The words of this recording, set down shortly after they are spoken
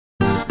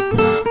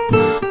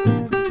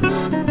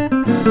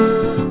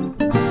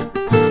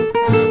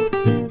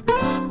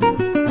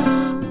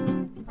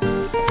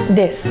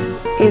This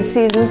is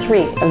season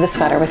 3 of The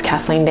Sweater with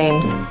Kathleen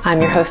Dames.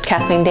 I'm your host,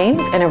 Kathleen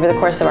Dames, and over the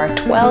course of our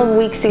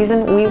 12-week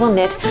season, we will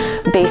knit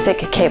basic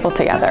cable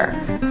together.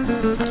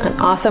 An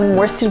awesome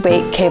worsted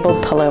weight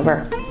cabled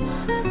pullover.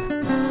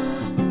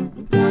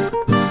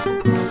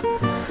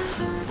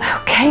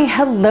 Okay,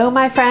 hello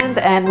my friends,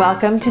 and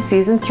welcome to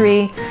season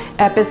 3,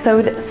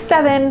 episode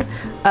 7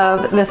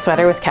 of The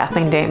Sweater with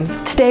Kathleen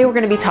Dames. Today we're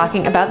going to be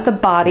talking about the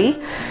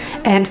body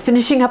and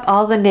finishing up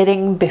all the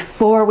knitting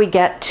before we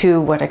get to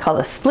what I call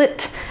the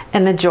split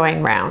and the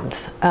join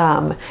rounds.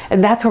 And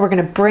that's where we're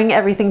going to bring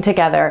everything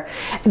together.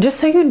 And just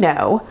so you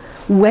know,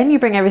 when you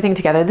bring everything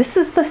together, this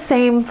is the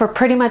same for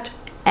pretty much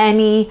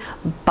any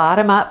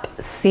bottom-up,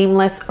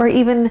 seamless, or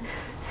even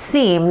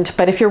seamed,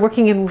 but if you're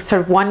working in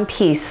sort of one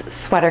piece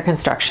sweater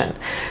construction.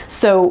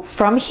 So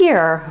from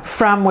here,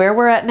 from where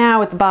we're at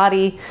now with the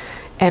body,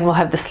 and we'll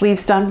have the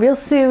sleeves done real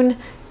soon,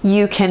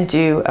 you can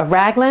do a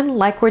raglan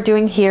like we're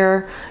doing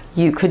here.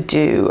 You could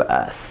do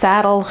a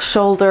saddle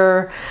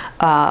shoulder,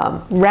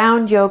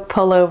 round yoke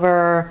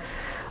pullover,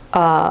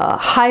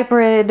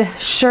 hybrid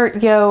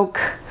shirt yoke,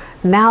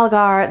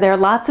 malgar. There are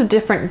lots of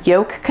different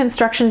yoke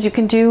constructions you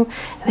can do,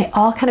 and they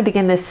all kind of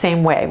begin this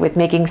same way with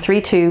making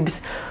 3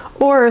 tubes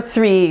or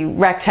 3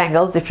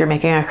 rectangles if you're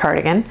making a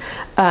cardigan.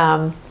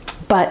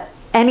 But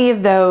any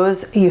of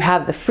those, you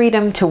have the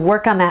freedom to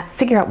work on that,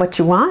 figure out what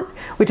you want,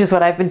 which is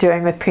what I've been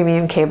doing with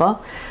premium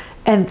cable.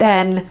 And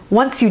then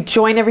once you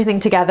join everything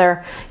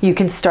together, you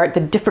can start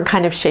the different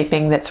kind of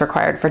shaping that's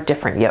required for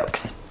different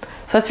yokes.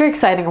 So that's very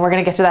exciting, and we're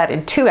going to get to that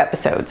in 2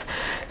 episodes.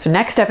 So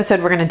next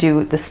episode, we're going to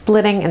do the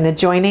splitting and the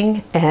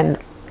joining and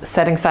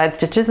setting side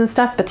stitches and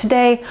stuff. But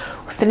today,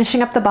 we're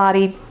finishing up the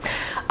body.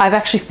 I've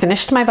actually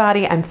finished my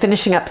body. I'm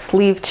finishing up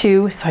sleeve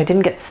 2, so I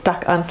didn't get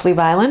stuck on Sleeve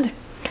Island.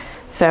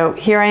 So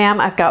here I am.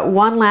 I've got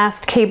one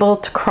last cable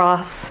to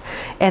cross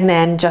and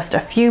then just a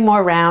few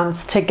more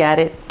rounds to get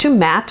it to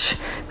match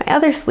my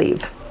other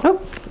sleeve.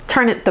 Oh,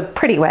 turn it the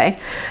pretty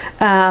way.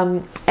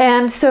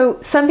 And so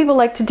some people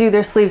like to do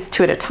their sleeves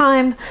 2 at a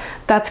time.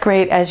 That's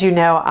great. As you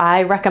know,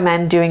 I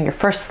recommend doing your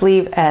first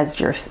sleeve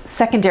as your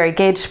secondary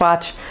gauge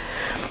swatch,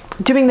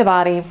 doing the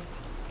body,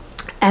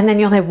 and then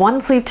you'll have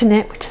one sleeve to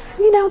knit, which is,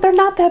 you know, they're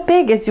not that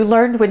big. As you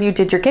learned when you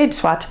did your gauge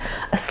swatch,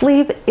 a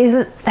sleeve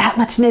isn't that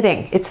much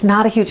knitting. It's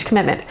not a huge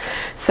commitment.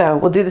 So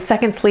we'll do the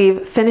second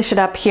sleeve, finish it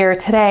up here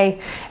today,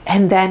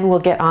 and then we'll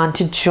get on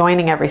to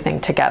joining everything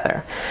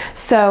together.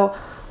 So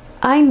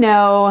I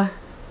know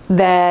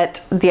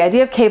that the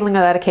idea of cabling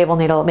without a cable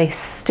needle may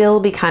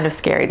still be kind of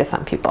scary to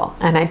some people.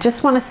 And I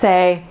just want to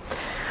say,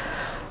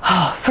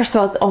 oh, first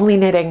of all, it's only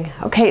knitting.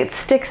 Okay, it's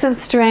sticks and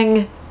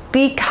string.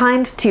 Be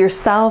kind to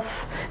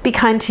yourself, be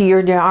kind to your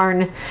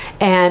yarn,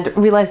 and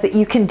realize that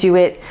you can do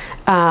it.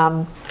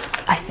 I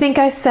think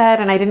I said,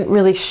 and I didn't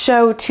really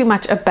show too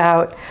much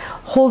about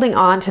holding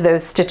on to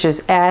those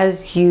stitches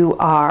as you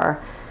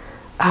are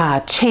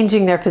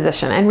changing their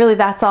position. And really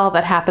that's all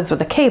that happens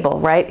with a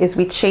cable, right? Is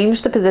we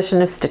change the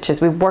position of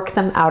stitches, we work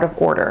them out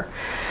of order.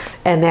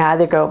 And they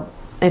either go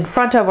in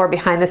front of or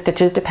behind the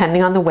stitches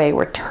depending on the way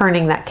we're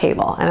turning that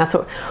cable. And that's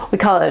what we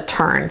call it, a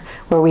turn,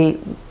 where we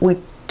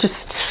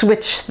just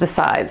switch the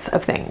sides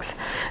of things.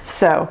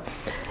 So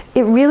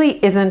it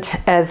really isn't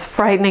as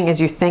frightening as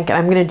you think. And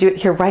I'm going to do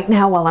it here right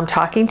now while I'm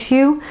talking to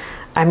you.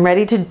 I'm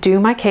ready to do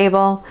my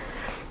cable.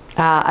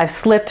 I've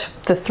slipped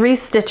the 3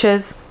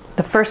 stitches,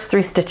 the first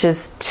 3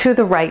 stitches to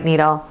the right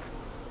needle.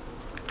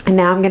 And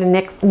now I'm going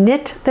to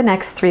knit the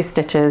next 3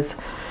 stitches.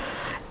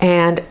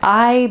 And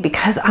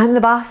because I'm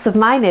the boss of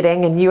my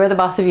knitting and you are the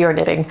boss of your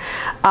knitting,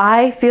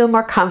 I feel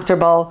more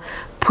comfortable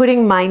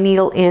putting my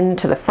needle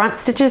into the front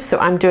stitches. So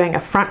I'm doing a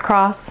front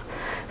cross.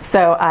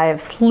 So I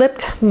have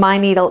slipped my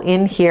needle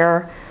in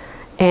here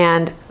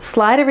and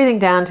slide everything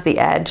down to the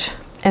edge.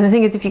 And the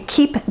thing is, if you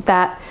keep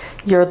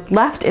your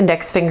left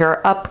index finger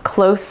up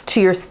close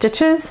to your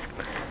stitches,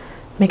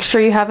 make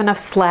sure you have enough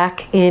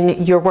slack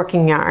in your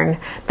working yarn.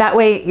 That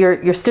way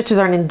your stitches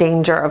aren't in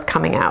danger of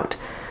coming out.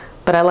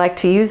 But I like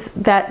to use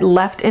that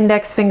left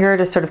index finger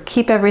to sort of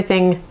keep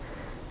everything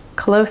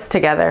close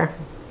together.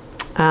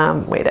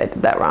 Wait, I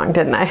did that wrong,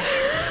 didn't I?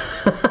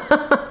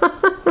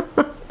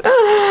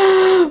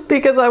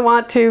 Because I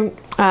want to,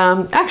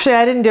 actually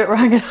I didn't do it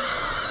wrong at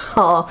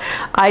all.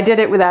 I did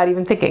it without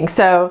even thinking.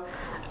 So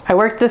I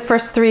worked the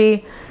first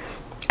 3.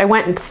 I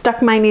went and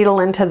stuck my needle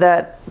into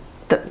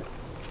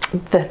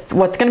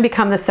what's going to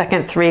become the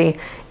second 3.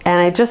 And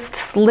I just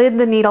slid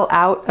the needle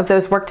out of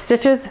those worked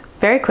stitches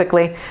very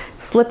quickly,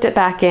 slipped it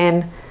back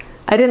in.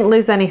 I didn't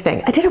lose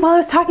anything. I did it while I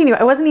was talking to you.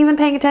 I wasn't even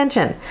paying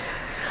attention.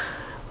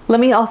 Let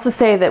me also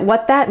say that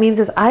what that means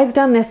is I've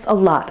done this a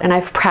lot and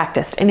I've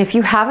practiced. And if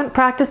you haven't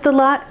practiced a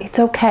lot, it's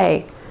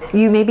okay.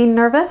 You may be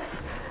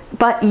nervous,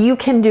 but you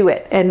can do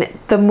it. And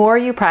the more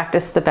you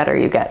practice, the better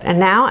you get. And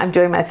now I'm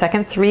doing my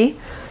second 3,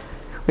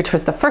 which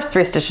was the first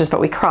 3 stitches,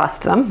 but we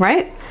crossed them,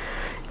 right?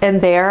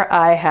 And there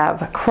I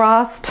have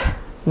crossed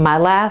my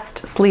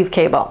last sleeve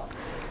cable.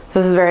 So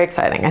this is very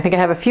exciting. I think I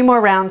have a few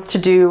more rounds to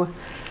do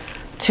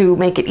to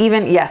make it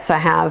even. Yes, I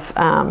have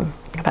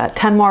about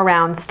 10 more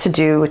rounds to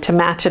do to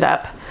match it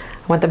up.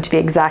 I want them to be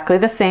exactly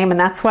the same, and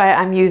that's why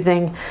I'm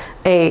using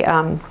a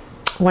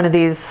one of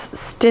these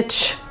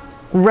stitch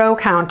row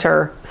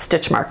counter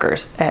stitch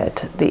markers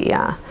at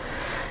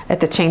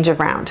the change of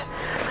round.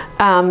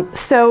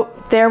 So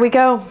there we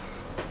go.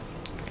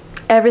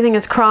 Everything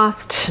is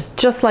crossed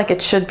just like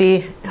it should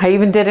be. I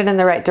even did it in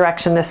the right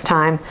direction this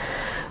time.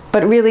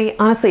 But really,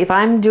 honestly, if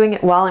I'm doing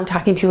it while I'm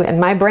talking to you and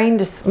my brain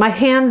just, my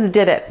hands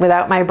did it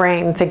without my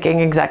brain thinking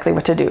exactly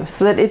what to do.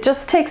 So that it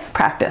just takes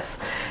practice,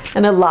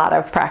 and a lot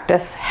of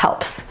practice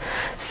helps.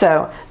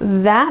 So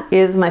that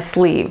is my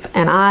sleeve,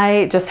 and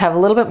I just have a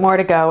little bit more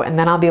to go, and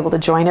then I'll be able to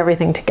join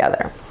everything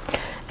together.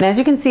 And as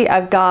you can see,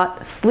 I've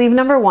got sleeve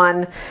number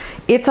 1.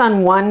 It's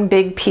on one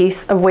big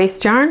piece of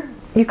waste yarn.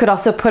 You could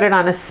also put it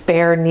on a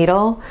spare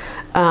needle.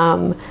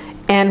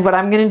 And what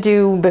I'm gonna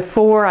do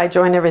before I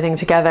join everything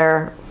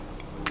together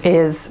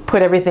is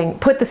put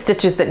the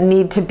stitches that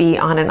need to be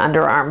on an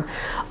underarm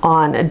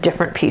on a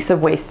different piece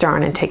of waste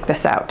yarn and take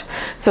this out.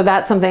 So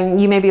that's something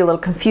you may be a little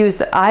confused,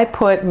 that I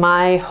put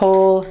my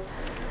whole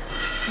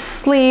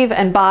sleeve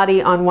and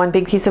body on one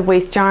big piece of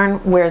waste yarn,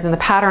 whereas in the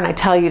pattern I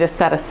tell you to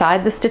set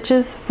aside the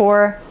stitches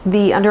for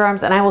the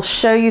underarms, and I will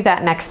show you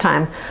that next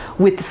time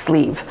with the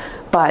sleeve.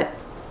 But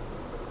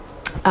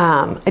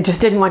I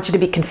just didn't want you to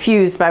be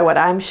confused by what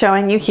I'm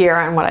showing you here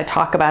and what I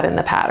talk about in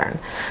the pattern.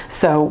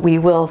 So we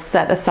will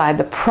set aside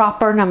the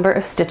proper number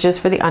of stitches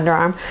for the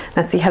underarm.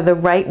 That's so you have the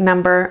right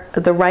number,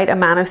 the right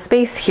amount of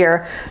space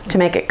here to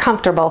make it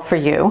comfortable for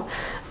you.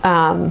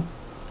 And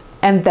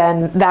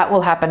then that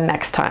will happen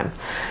next time.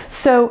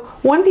 So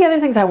one of the other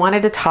things I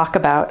wanted to talk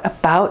about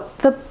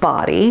the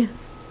body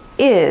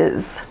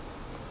is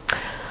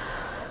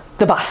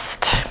the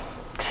bust.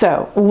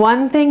 So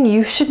one thing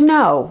you should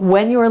know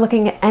when you are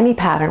looking at any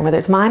pattern, whether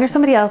it's mine or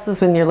somebody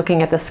else's, when you're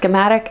looking at the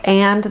schematic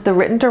and the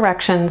written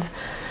directions,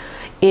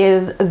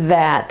 is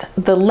that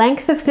the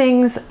length of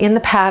things in the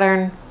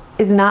pattern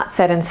is not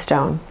set in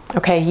stone.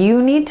 Okay,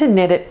 you need to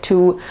knit it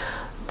to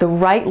the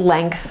right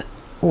length,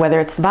 whether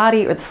it's the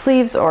body or the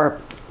sleeves or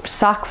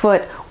sock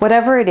foot,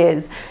 whatever it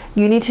is,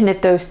 you need to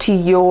knit those to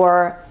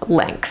your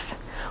length.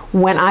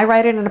 When I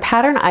write it in a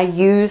pattern, I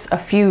use a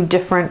few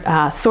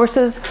different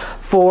sources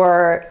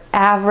for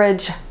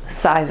average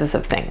sizes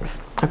of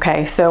things.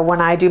 Okay, so when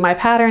I do my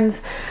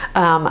patterns,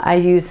 I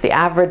use the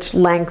average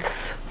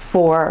lengths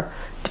for,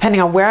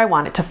 depending on where I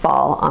want it to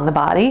fall on the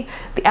body,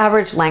 the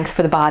average length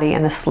for the body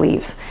and the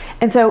sleeves.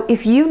 And so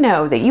if you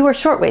know that you are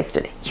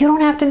short-waisted, you don't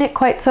have to knit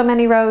quite so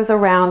many rows or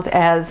rounds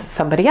as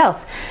somebody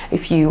else.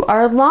 If you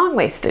are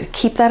long-waisted,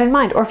 keep that in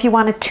mind. Or if you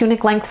want a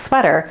tunic length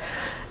sweater,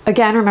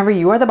 again, remember,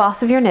 you are the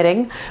boss of your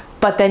knitting,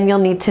 but then you'll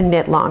need to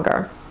knit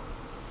longer.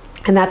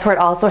 And that's where it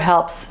also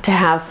helps to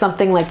have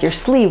something like your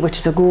sleeve, which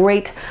is a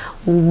great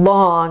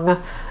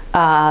long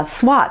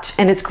swatch,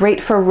 and it's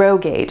great for row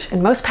gauge.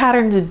 And most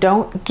patterns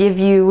don't give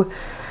you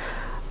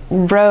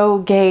row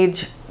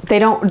gauge.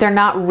 They're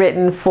not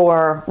written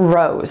for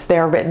rows.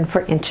 They're written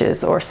for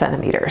inches or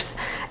centimeters.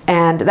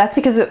 And that's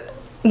because,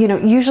 you know,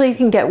 usually you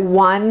can get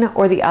one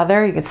or the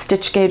other. You can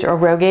stitch gauge or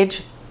row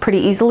gauge pretty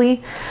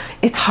easily.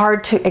 It's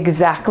hard to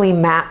exactly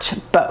match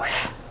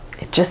both.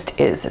 It just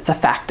is. It's a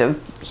fact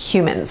of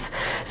humans.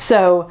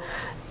 So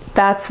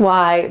that's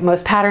why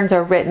most patterns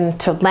are written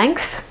to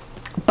length,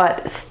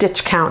 but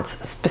stitch counts,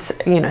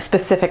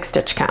 specific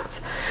stitch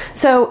counts.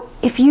 So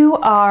if you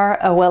are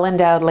a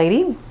well-endowed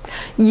lady,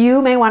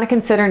 you may want to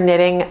consider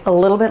knitting a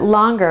little bit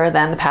longer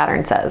than the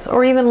pattern says,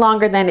 or even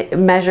longer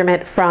than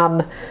measurement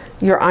from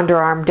your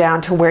underarm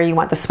down to where you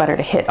want the sweater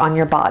to hit on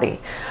your body,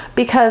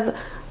 because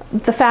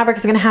the fabric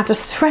is going to have to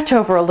stretch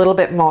over a little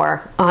bit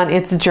more on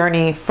its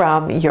journey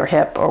from your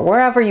hip or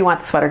wherever you want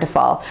the sweater to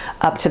fall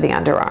up to the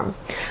underarm.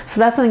 So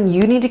that's something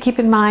you need to keep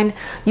in mind.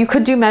 You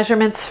could do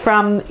measurements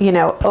from, you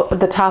know,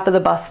 the top of the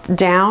bust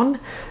down.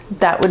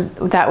 That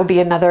would be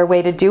another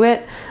way to do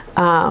it.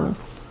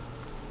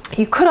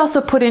 You could also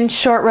put in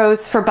short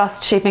rows for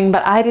bust shaping,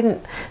 but I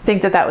didn't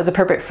think that that was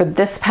appropriate for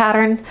this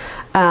pattern.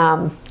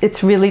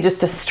 It's really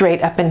just a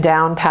straight up and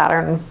down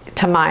pattern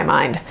to my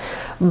mind.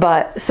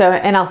 But so,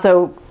 and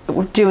also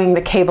doing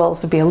the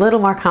cables would be a little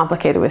more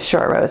complicated with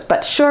short rows,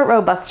 but short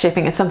row bust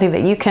shaping is something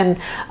that you can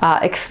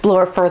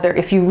explore further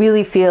if you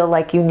really feel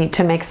like you need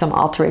to make some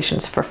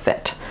alterations for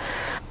fit.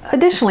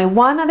 Additionally,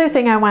 one other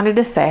thing I wanted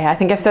to say, I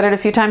think I've said it a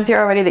few times here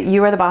already, that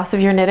you are the boss of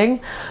your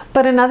knitting,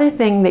 but another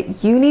thing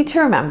that you need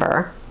to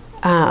remember,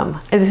 I'm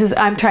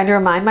trying to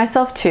remind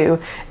myself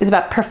too, is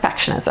about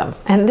perfectionism.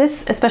 And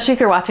this, especially if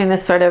you're watching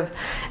this sort of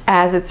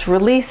as it's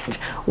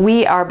released,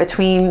 we are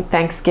between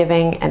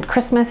Thanksgiving and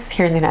Christmas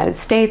here in the United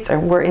States,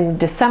 or we're in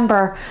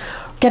December,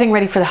 getting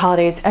ready for the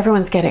holidays.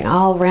 Everyone's getting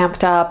all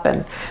ramped up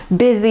and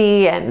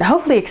busy and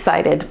hopefully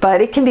excited, but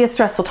it can be a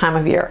stressful time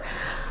of year.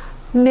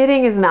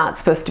 Knitting is not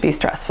supposed to be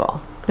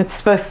stressful. It's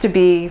supposed to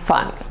be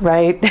fun,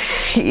 right?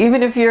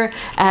 Even if you're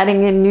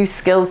adding in new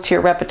skills to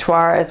your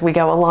repertoire as we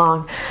go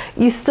along,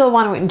 you still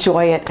want to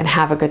enjoy it and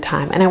have a good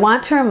time. And I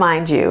want to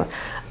remind you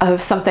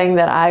of something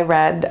that I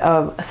read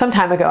some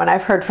time ago, and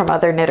I've heard from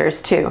other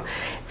knitters too.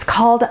 It's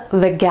called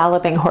the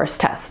galloping horse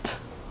test.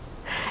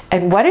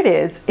 And what it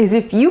is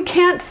if you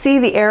can't see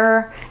the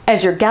error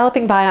as you're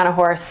galloping by on a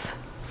horse,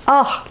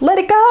 oh, let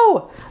it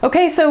go.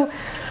 Okay, so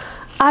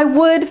I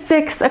would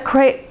fix a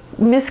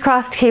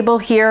miscrossed cable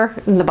here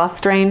in the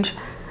bust range.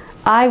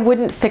 I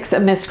wouldn't fix a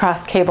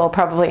miscrossed cable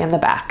probably in the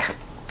back.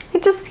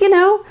 It just, you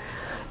know,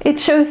 it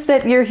shows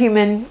that you're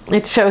human.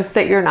 It shows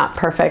that you're not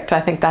perfect.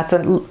 I think that's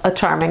a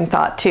charming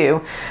thought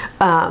too,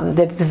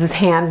 that this is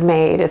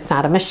handmade. It's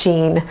not a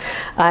machine.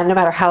 No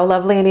matter how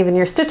lovely and even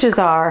your stitches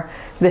are,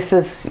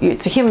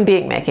 it's a human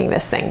being making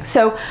this thing.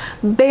 So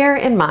bear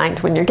in mind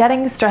when you're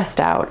getting stressed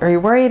out or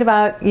you're worried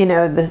about, you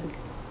know, the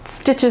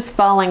stitches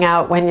falling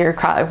out when you're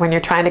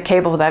trying to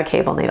cable without a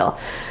cable needle,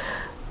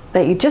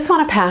 that you just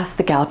want to pass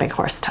the galloping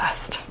horse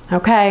test.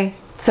 Okay,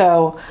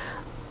 so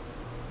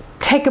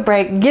take a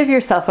break, give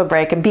yourself a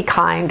break, and be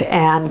kind,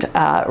 and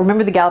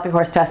remember the galloping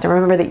horse test, and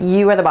remember that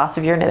you are the boss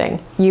of your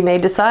knitting. You may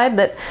decide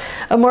that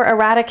a more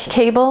erratic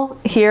cable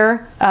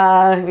here,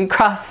 you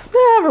cross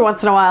every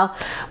once in a while,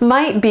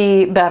 might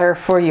be better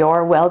for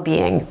your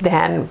well-being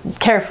than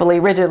carefully,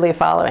 rigidly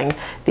following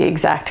the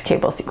exact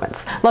cable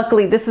sequence.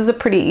 Luckily, this is a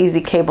pretty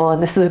easy cable,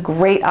 and this is a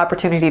great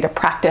opportunity to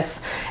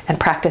practice and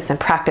practice and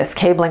practice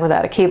cabling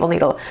without a cable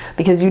needle,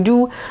 because you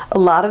do a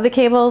lot of the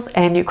cables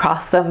and you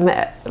cross them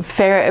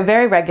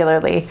very regularly.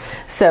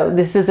 So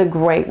this is a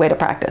great way to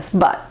practice,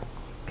 but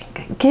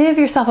give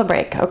yourself a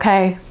break,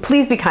 okay?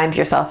 Please be kind to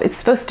yourself. It's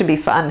supposed to be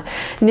fun.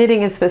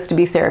 Knitting is supposed to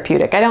be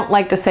therapeutic. I don't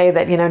like to say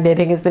that, you know,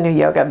 knitting is the new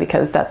yoga,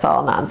 because that's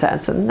all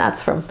nonsense, and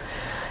that's from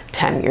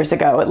 10 years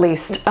ago at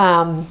least.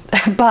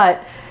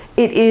 But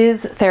it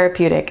is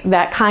therapeutic.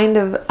 That kind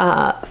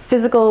of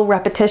physical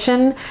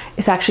repetition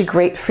is actually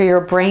great for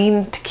your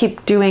brain to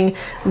keep doing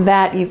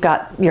that. You've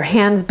got your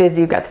hands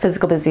busy, you've got the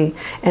physical busy,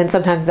 and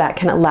sometimes that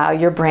can allow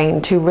your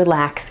brain to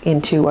relax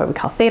into what we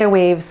call theta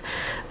waves.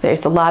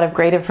 There's a lot of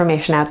great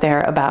information out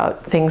there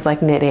about things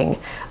like knitting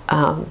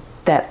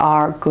that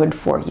are good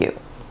for you.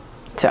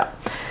 So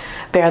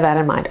bear that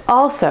in mind.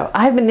 Also,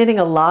 I've been knitting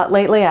a lot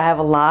lately. I have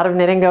a lot of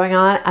knitting going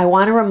on. I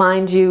want to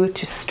remind you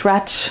to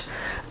stretch.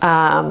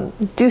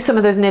 Do some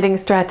of those knitting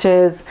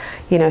stretches,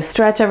 you know,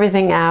 stretch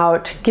everything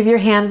out, give your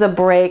hands a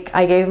break.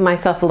 I gave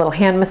myself a little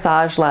hand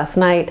massage last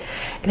night,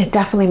 and it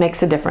definitely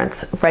makes a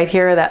difference. Right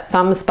here, that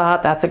thumb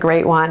spot, that's a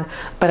great one,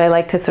 but I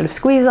like to sort of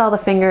squeeze all the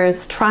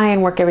fingers, try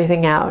and work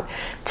everything out.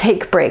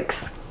 Take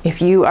breaks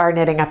if you are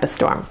knitting up a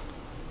storm,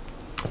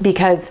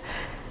 because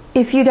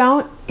if you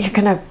don't, you're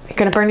gonna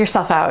burn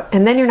yourself out,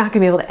 and then you're not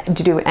gonna be able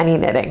to do any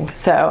knitting.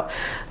 So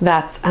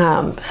that's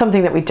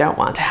something that we don't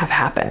want to have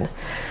happen.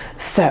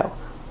 So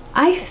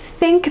I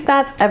think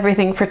that's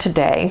everything for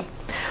today.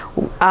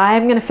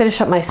 I'm going to finish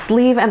up my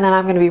sleeve, and then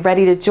I'm going to be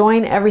ready to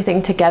join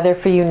everything together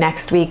for you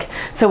next week.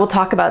 So we'll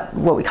talk about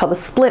what we call the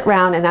split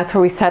round, and that's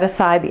where we set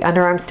aside the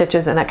underarm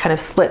stitches, and that kind of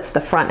splits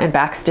the front and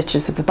back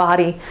stitches of the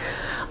body.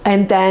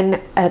 And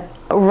then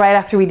right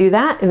after we do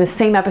that, in the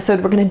same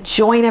episode, we're going to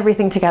join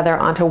everything together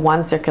onto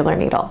one circular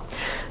needle.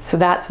 So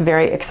that's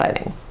very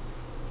exciting.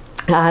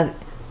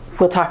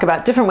 We'll talk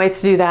about different ways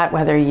to do that,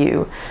 whether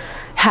you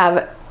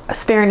have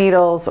spare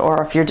needles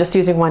or if you're just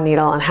using one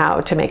needle, and how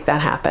to make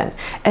that happen.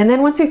 And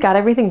then once we've got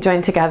everything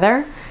joined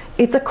together,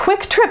 it's a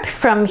quick trip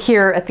from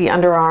here at the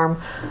underarm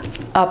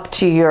up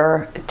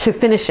to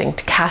finishing,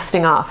 to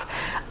casting off.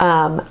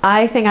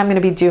 I think I'm going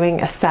to be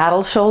doing a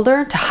saddle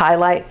shoulder to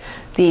highlight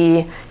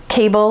the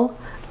cable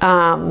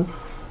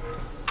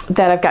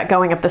that I've got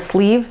going up the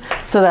sleeve,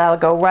 so that'll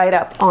go right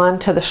up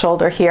onto the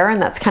shoulder here,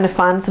 and that's kind of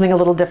fun, something a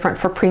little different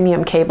for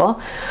premium cable.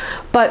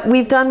 But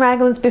we've done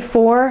raglans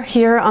before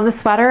here on the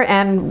sweater,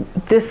 and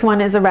this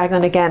one is a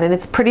raglan again, and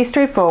it's pretty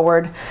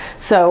straightforward,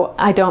 so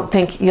I don't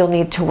think you'll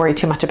need to worry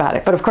too much about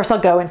it. But of course I'll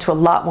go into a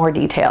lot more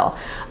detail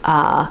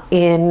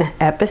in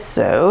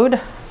episode,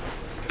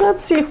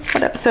 let's see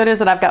what episode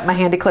is it. I've got my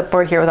handy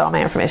clipboard here with all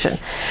my information.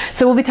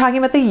 So we'll be talking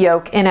about the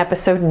yoke in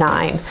episode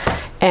 9.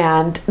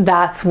 And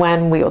that's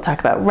when we will talk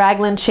about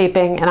raglan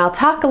shaping, and I'll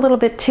talk a little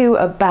bit too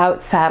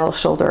about saddle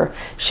shoulder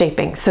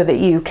shaping, so that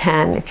you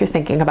can, if you're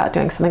thinking about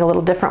doing something a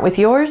little different with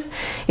yours,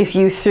 if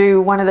you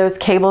threw one of those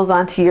cables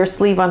onto your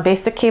sleeve on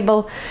basic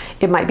cable,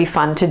 it might be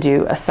fun to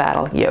do a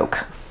saddle yoke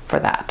for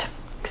that.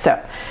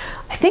 So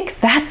I think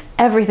that's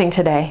everything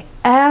today.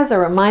 As a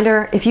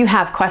reminder, if you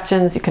have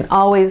questions, you can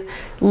always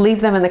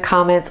leave them in the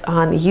comments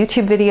on the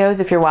YouTube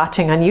videos if you're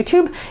watching on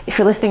YouTube. If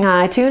you're listening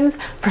on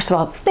iTunes, first of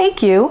all,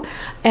 thank you.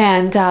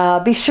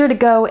 And be sure to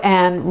go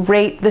and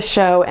rate the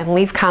show and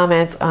leave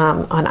comments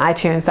on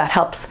iTunes. That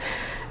helps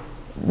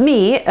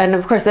me, and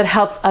of course it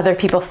helps other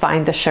people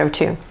find the show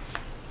too.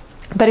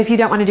 But if you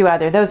don't want to do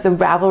either of those, the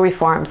Ravelry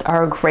forums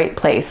are a great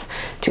place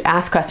to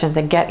ask questions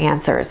and get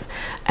answers.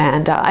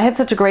 And I had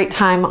such a great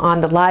time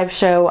on the live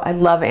show. I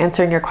love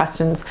answering your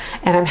questions,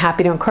 and I'm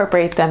happy to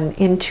incorporate them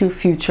into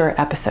future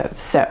episodes.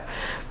 So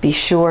be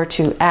sure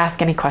to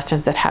ask any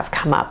questions that have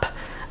come up.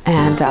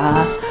 And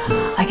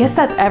I guess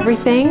that's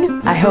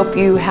everything. I hope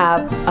you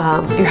have,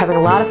 you're having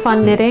a lot of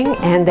fun knitting,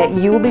 and that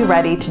you will be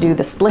ready to do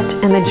the split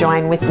and the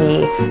join with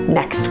me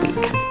next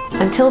week.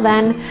 Until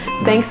then,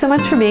 thanks so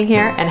much for being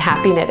here, and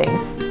happy knitting.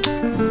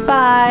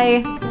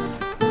 Bye.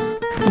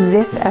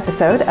 This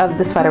episode of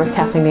The Sweater with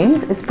Kathleen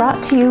Dames is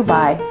brought to you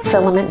by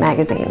Filament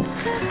Magazine.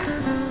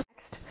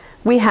 Next,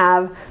 we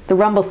have the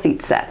Rumble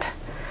Seat set.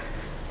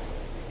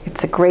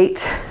 It's a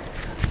great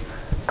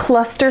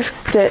cluster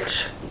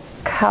stitch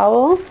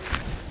cowl.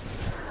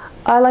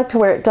 I like to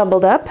wear it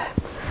doubled up.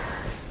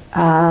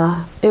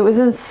 It was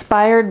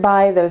inspired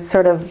by those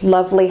sort of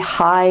lovely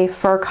high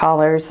fur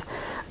collars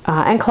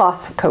and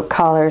cloth coat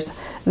collars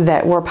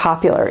that were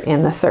popular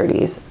in the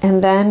 30s.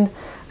 And then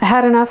I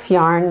had enough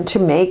yarn to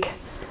make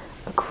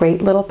a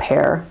great little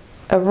pair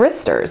of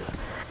wristers.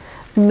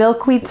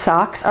 Milkweed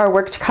socks are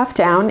worked cuff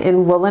down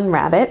in woolen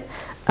rabbit.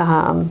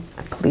 I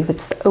believe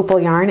it's the opal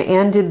yarn,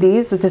 and did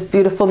these with this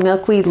beautiful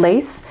milkweed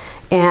lace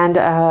and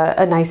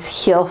a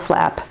nice heel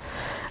flap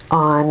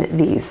on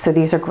these. So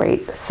these are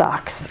great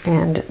socks,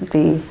 and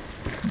the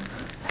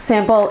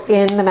sample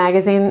in the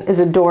magazine is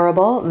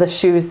adorable. The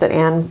shoes that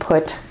Anne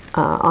put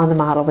on the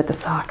model with the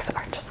socks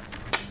are just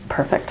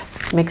perfect.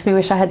 Makes me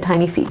wish I had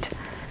tiny feet.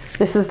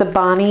 This is the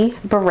Bonnie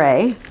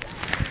beret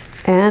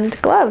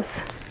and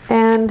gloves.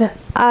 And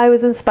I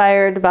was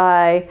inspired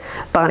by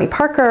Bonnie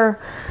Parker,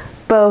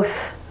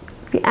 both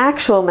the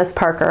actual Miss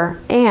Parker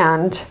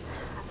and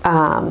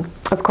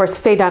of course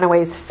Faye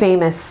Dunaway's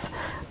famous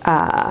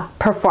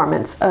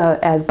performance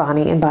as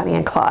Bonnie in Bonnie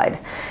and Clyde.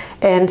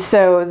 And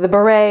so the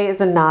beret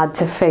is a nod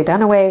to Faye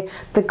Dunaway.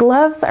 The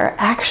gloves are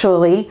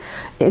actually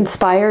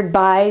inspired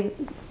by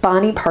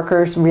Bonnie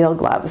Parker's real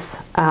gloves.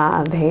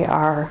 They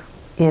are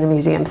in a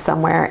museum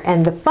somewhere.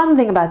 And the fun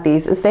thing about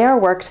these is they are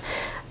worked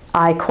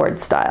I-cord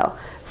style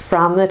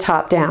from the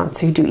top down.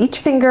 So you do each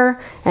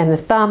finger and the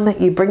thumb,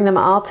 you bring them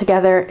all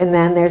together, and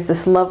then there's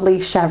this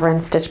lovely chevron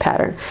stitch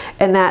pattern.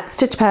 And that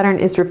stitch pattern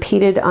is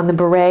repeated on the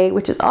beret,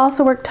 which is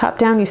also worked top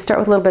down. You start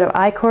with a little bit of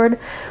I-cord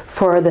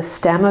for the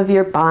stem of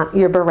your beret,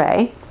 your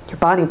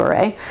Bonnie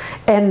beret,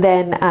 and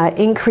then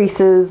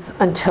increases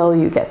until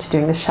you get to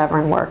doing the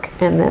chevron work,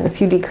 and then a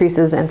few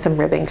decreases and some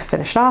ribbing to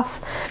finish it off.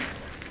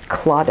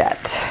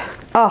 Claudette.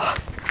 Oh,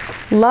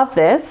 love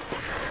this.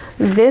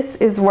 This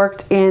is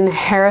worked in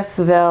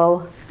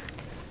Harrisville,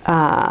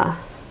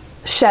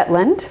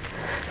 Shetland.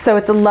 So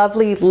it's a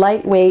lovely,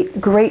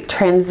 lightweight, great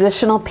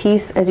transitional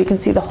piece. As you can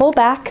see, the whole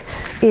back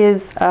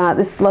is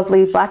this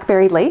lovely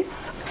blackberry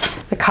lace,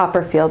 the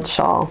Copperfield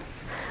shawl.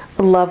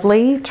 A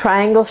lovely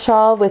triangle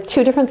shawl with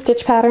two different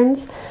stitch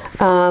patterns.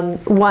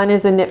 One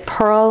is a knit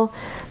purl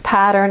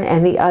pattern,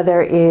 and the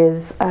other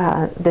is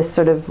this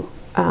sort of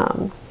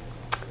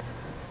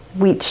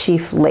wheat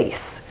sheaf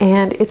lace.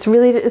 And it's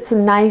a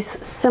nice,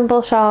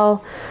 simple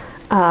shawl,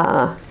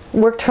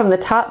 worked from the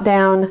top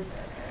down.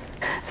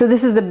 So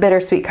this is the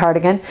Bittersweet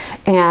cardigan,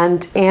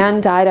 and Anne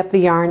dyed up the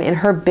yarn in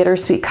her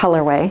Bittersweet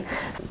colorway.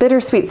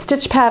 Bittersweet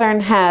stitch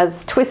pattern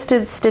has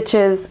twisted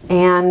stitches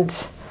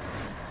and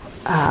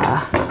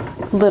they're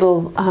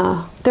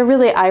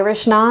really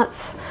Irish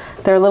knots.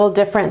 They're a little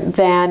different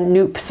than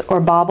noops or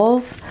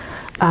baubles,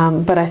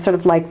 but I sort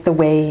of like the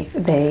way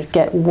they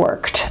get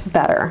worked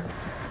better.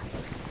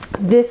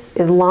 This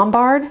is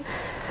Lombard.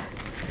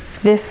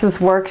 This was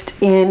worked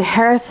in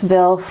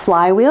Harrisville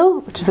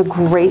Flywheel, which is a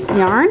great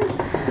yarn.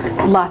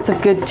 Lots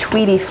of good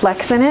tweedy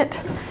flex in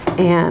it.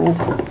 And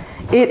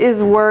it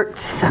is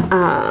worked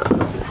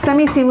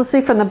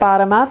semi-seamlessly from the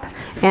bottom up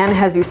and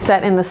has you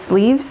set in the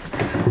sleeves.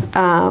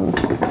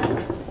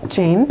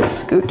 Jane,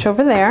 scooch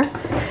over there.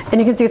 And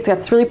you can see it's got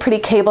this really pretty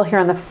cable here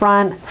on the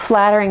front,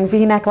 flattering V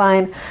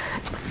neckline.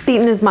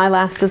 Beaten is my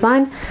last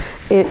design.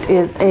 It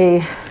is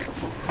a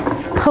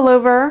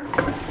pullover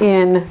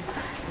in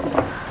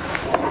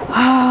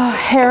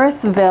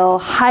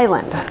Harrisville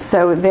Highland.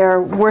 So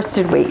they're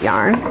worsted weight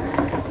yarn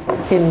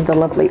in the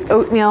lovely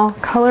oatmeal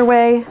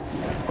colorway.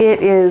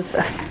 It is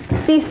a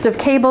feast of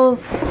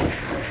cables.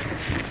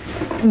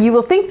 You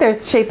will think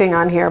there's shaping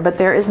on here, but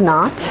there is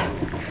not.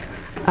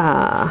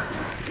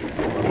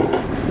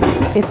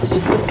 It's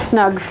just a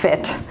snug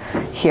fit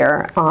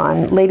here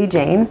on Lady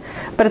Jane,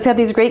 but it's got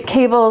these great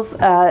cables.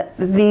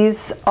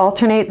 These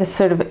alternate this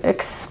sort of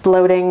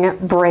exploding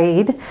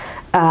braid.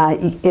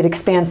 It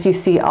expands. You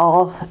see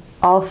all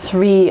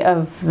three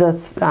of the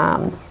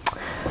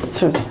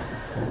sort of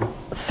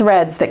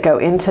threads that go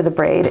into the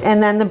braid,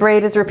 and then the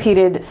braid is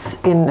repeated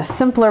in a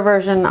simpler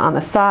version on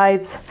the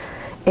sides,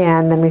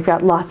 and then we've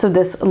got lots of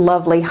this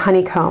lovely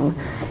honeycomb.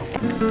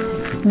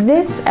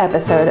 This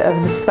episode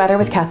of The Sweater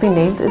with Kathleen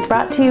Dames is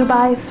brought to you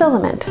by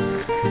Filament.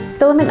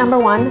 Filament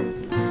 #1,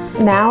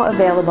 now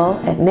available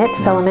at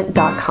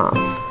knitfilament.com.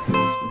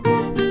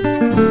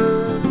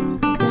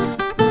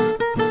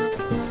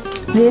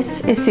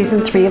 This is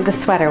season 3 of The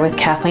Sweater with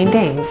Kathleen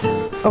Dames.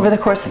 Over the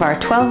course of our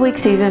 12-week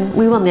season,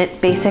 we will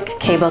knit basic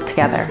cable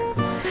together.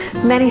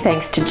 Many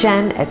thanks to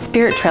Jen at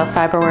Spirit Trail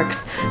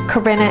Fiberworks,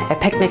 Corinna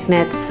at Picnic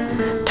Knits,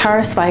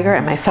 Tara Sweiger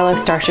and my fellow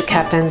Starship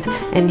Captains,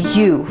 and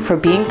you for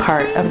being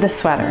part of The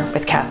Sweater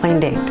with Kathleen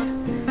Dames.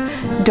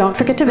 Don't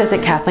forget to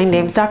visit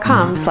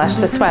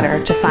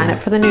KathleenDames.com/thesweater to sign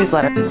up for the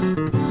newsletter.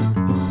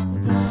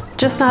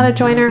 Just not a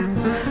joiner?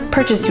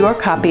 Purchase your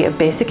copy of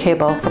Basic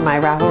Cable from my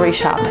Ravelry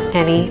shop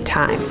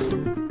anytime.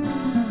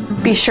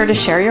 Be sure to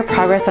share your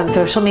progress on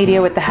social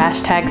media with the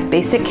hashtags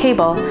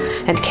BasicCable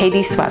and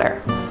KDSweater.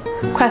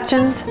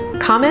 Questions?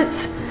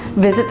 Comments?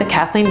 Visit the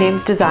Kathleen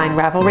Dames Design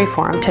Ravelry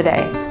forum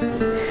today.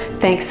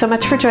 Thanks so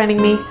much for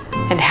joining me,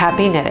 and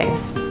happy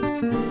knitting!